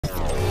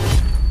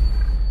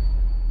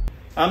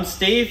I'm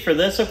Steve for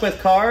This Week with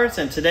Cars,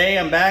 and today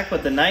I'm back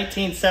with the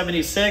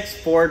 1976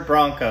 Ford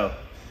Bronco.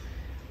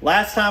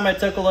 Last time I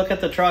took a look at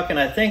the truck and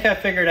I think I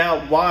figured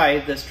out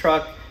why this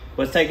truck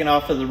was taken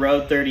off of the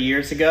road 30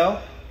 years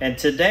ago. And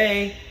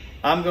today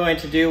I'm going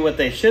to do what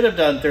they should have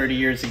done 30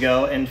 years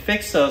ago and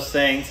fix those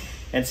things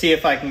and see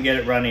if I can get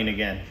it running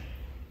again.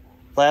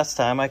 Last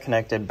time I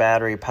connected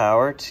battery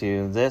power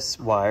to this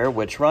wire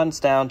which runs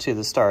down to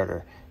the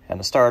starter,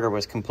 and the starter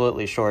was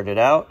completely shorted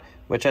out,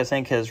 which I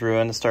think has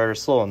ruined the starter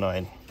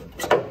solenoid.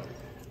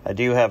 I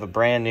do have a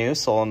brand new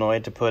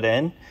solenoid to put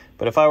in,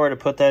 but if I were to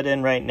put that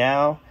in right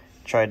now,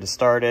 tried to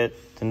start it,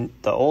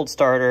 the old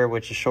starter,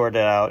 which is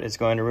shorted out, is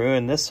going to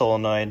ruin this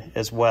solenoid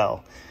as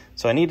well.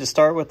 So I need to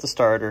start with the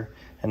starter,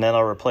 and then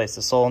I'll replace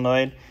the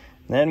solenoid,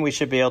 and then we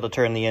should be able to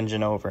turn the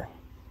engine over.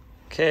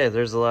 Okay,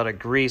 there's a lot of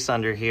grease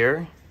under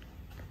here.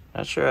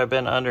 Not sure I've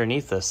been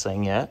underneath this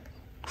thing yet.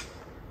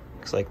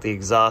 Looks like the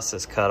exhaust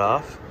is cut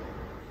off.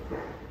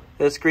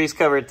 This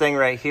grease-covered thing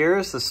right here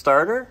is the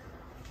starter.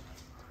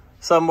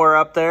 Somewhere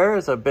up there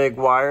is a big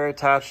wire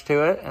attached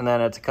to it, and then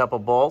it's a couple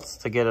bolts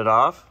to get it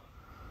off.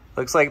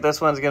 Looks like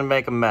this one's going to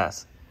make a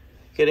mess.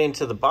 Getting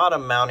to the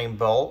bottom mounting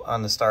bolt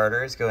on the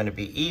starter is going to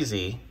be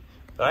easy,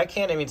 but I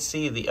can't even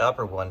see the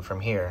upper one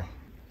from here.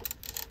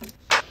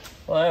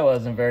 Well, that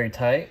wasn't very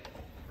tight.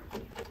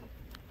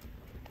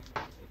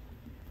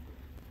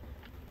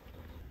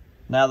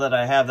 Now that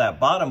I have that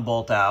bottom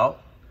bolt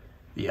out,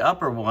 the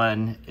upper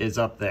one is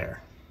up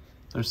there.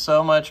 There's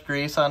so much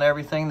grease on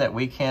everything that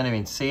we can't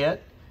even see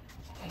it.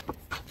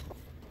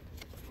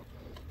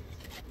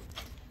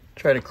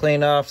 Try to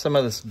clean off some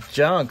of this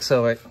junk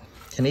so I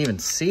can even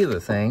see the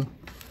thing.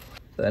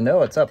 I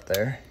know it's up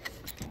there.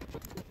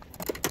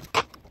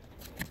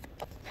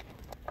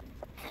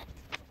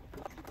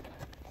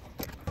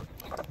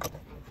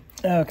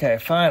 Okay,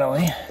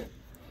 finally.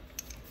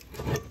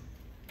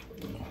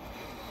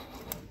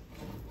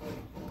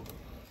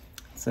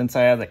 Since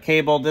I have the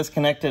cable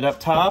disconnected up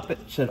top, it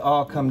should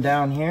all come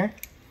down here.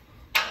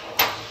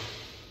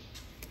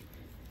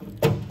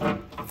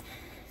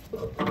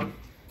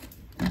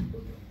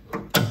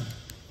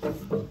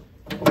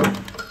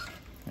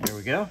 There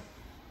we go.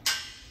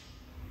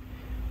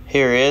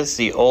 Here is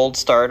the old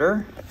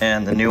starter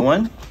and the new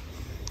one.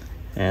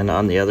 And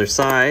on the other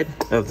side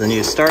of the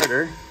new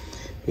starter,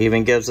 it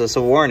even gives us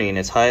a warning.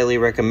 It's highly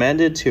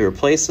recommended to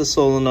replace the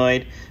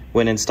solenoid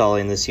when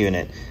installing this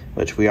unit,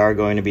 which we are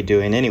going to be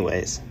doing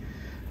anyways.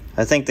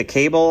 I think the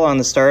cable on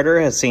the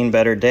starter has seen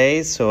better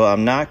days, so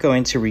I'm not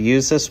going to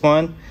reuse this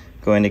one. I'm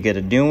going to get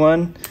a new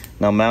one,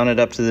 and I'll mount it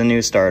up to the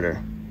new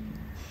starter.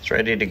 It's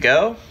ready to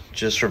go.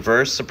 Just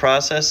reverse the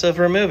process of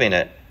removing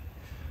it.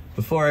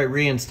 Before I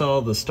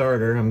reinstall the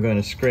starter, I'm going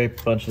to scrape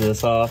a bunch of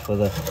this off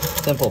with a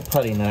simple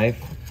putty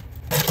knife.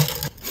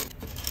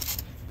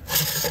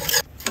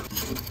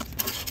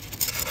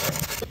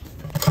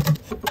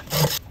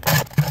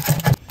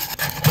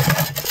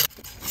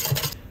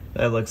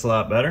 That looks a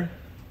lot better.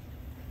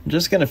 I'm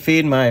just going to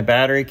feed my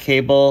battery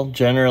cable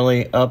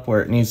generally up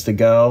where it needs to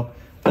go,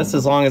 just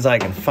as long as I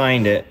can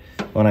find it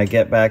when I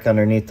get back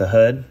underneath the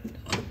hood.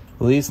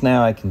 At least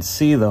now I can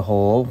see the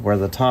hole where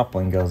the top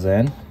one goes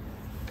in.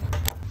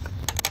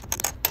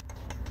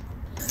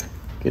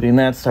 Getting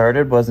that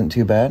started wasn't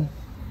too bad.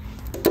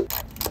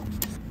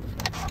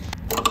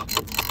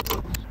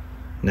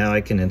 Now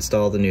I can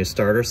install the new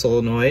starter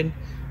solenoid.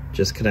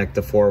 Just connect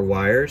the 4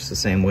 wires the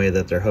same way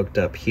that they're hooked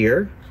up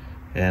here,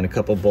 and a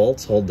couple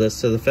bolts hold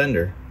this to the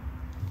fender.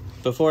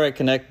 Before I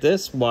connect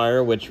this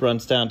wire, which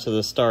runs down to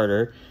the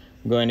starter,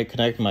 I'm going to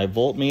connect my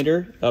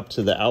voltmeter up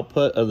to the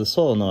output of the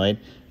solenoid,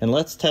 and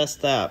let's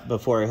test that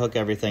before I hook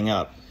everything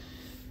up.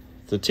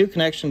 The 2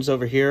 connections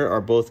over here are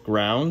both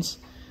grounds.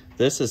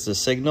 This is the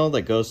signal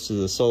that goes to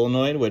the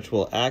solenoid, which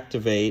will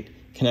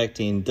activate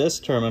connecting this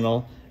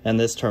terminal and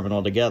this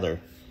terminal together.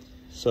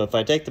 So if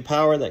I take the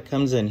power that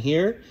comes in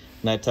here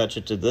and I touch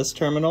it to this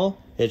terminal,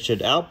 it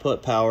should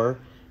output power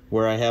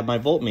where I have my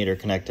voltmeter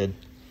connected.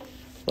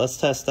 Let's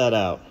test that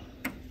out.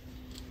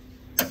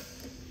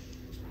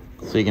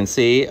 So you can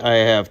see I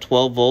have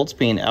 12 volts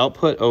being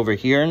output over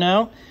here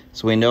now,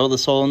 so we know the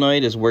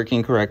solenoid is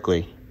working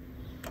correctly.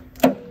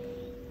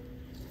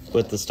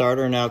 With the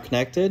starter now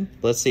connected,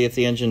 let's see if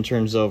the engine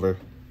turns over.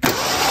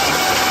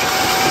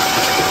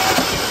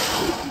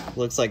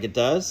 Looks like it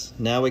does.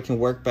 Now we can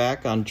work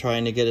back on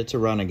trying to get it to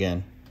run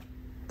again.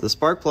 The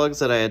spark plugs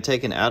that I had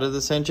taken out of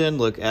this engine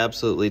look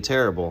absolutely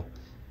terrible.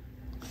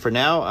 For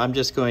now, I'm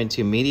just going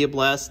to media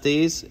blast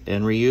these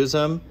and reuse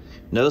them.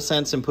 No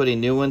sense in putting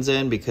new ones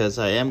in because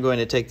I am going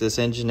to take this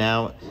engine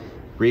out,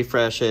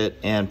 refresh it,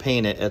 and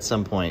paint it at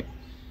some point.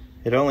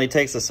 It only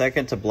takes a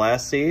second to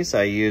blast these.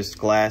 I used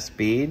glass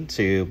bead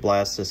to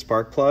blast the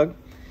spark plug.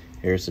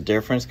 Here's the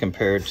difference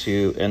compared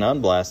to an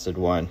unblasted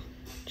one.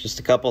 Just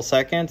a couple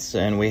seconds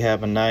and we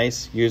have a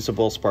nice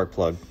usable spark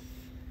plug.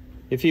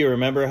 If you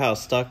remember how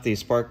stuck these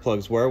spark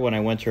plugs were when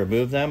I went to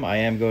remove them, I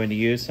am going to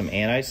use some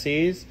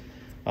anti-seize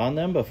on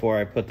them before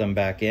I put them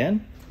back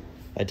in.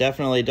 I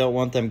definitely don't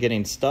want them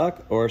getting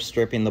stuck or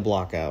stripping the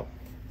block out.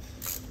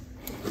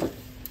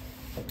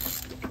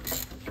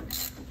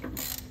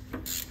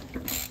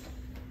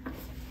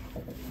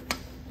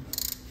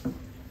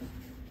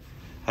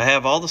 I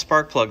have all the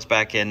spark plugs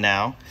back in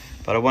now,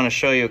 but I want to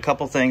show you a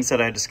couple things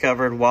that I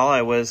discovered while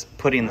I was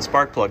putting the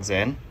spark plugs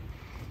in.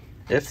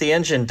 If the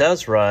engine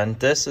does run,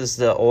 this is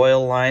the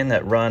oil line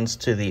that runs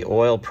to the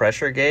oil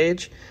pressure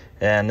gauge,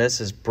 and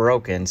this is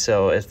broken.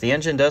 So if the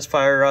engine does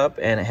fire up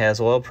and it has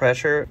oil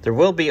pressure, there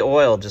will be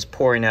oil just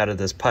pouring out of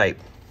this pipe.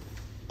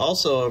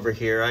 Also over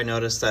here, I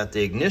noticed that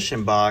the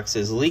ignition box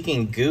is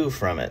leaking goo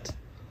from it.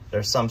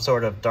 There's some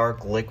sort of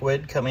dark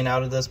liquid coming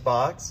out of this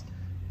box.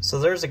 So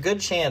there's a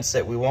good chance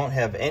that we won't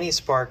have any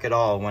spark at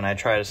all when I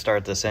try to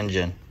start this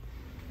engine.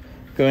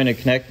 Going to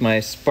connect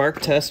my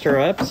spark tester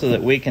up so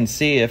that we can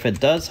see if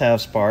it does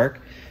have spark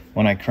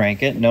when I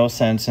crank it. No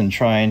sense in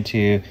trying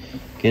to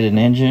get an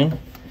engine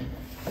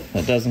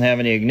that doesn't have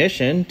any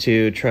ignition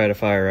to try to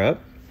fire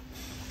up.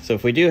 So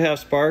if we do have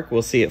spark,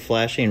 we'll see it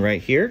flashing right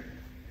here.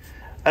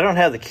 I don't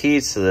have the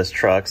keys to this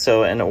truck,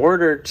 so in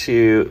order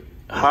to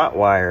hot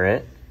wire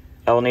it,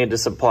 I will need to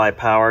supply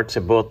power to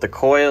both the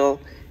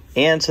coil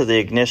and to the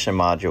ignition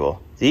module.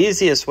 The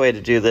easiest way to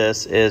do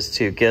this is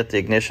to get the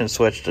ignition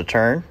switch to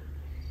turn.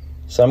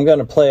 So I'm going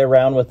to play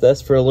around with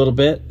this for a little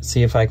bit,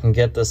 see if I can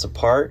get this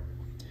apart.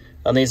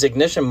 On these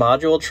ignition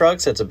module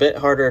trucks, it's a bit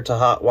harder to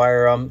hot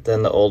wire them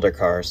than the older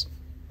cars.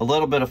 A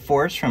little bit of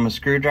force from a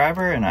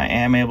screwdriver and I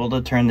am able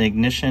to turn the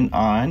ignition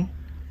on.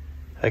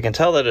 I can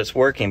tell that it's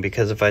working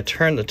because if I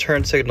turn the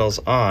turn signals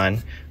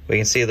on, we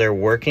can see they're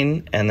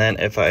working, and then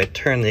if I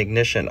turn the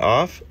ignition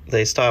off,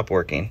 they stop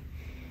working.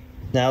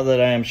 Now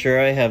that I am sure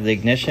I have the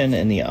ignition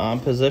in the on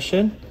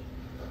position,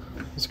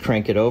 let's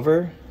crank it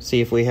over,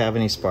 see if we have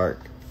any spark.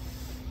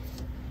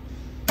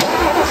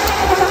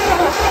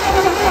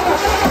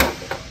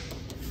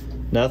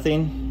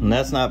 Nothing, and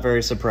that's not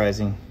very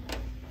surprising.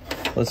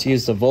 Let's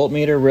use the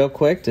voltmeter real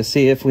quick to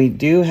see if we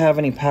do have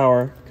any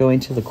power going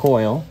to the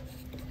coil.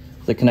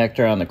 The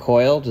connector on the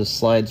coil just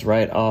slides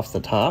right off the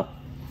top.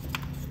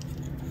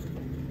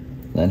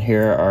 Then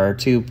here are our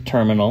two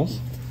terminals.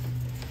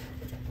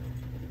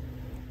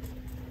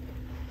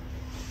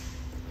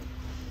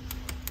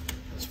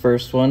 This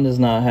first one does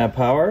not have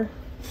power,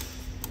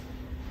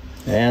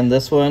 and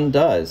this one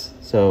does.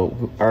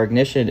 So our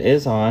ignition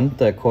is on,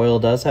 the coil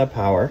does have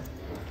power.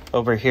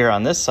 Over here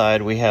on this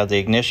side, we have the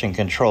ignition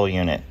control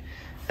unit,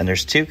 and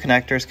there's two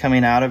connectors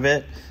coming out of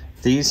it.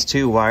 These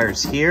two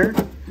wires here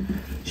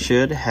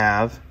should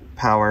have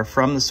power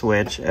from the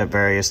switch at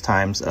various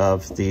times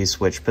of the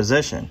switch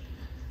position.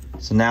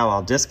 So now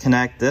I'll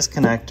disconnect this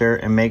connector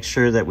and make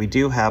sure that we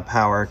do have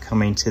power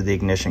coming to the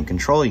ignition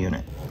control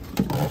unit.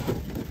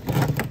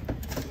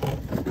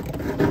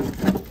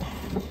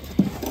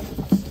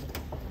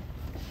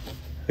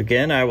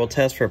 Again, I will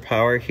test for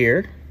power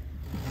here.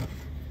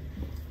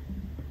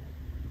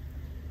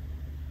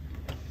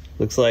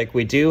 Looks like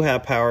we do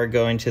have power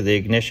going to the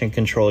ignition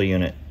control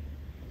unit.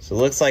 So it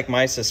looks like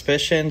my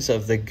suspicions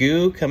of the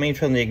goo coming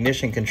from the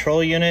ignition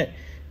control unit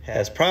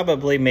has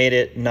probably made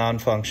it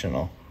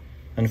non-functional.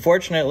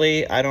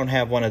 Unfortunately, I don't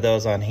have one of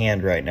those on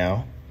hand right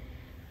now.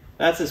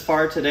 That's as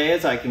far today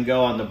as I can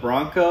go on the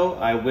Bronco.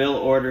 I will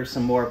order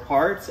some more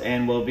parts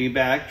and we'll be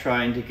back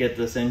trying to get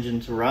this engine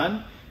to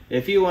run.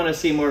 If you want to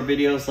see more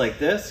videos like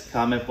this,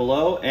 comment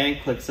below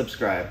and click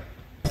subscribe.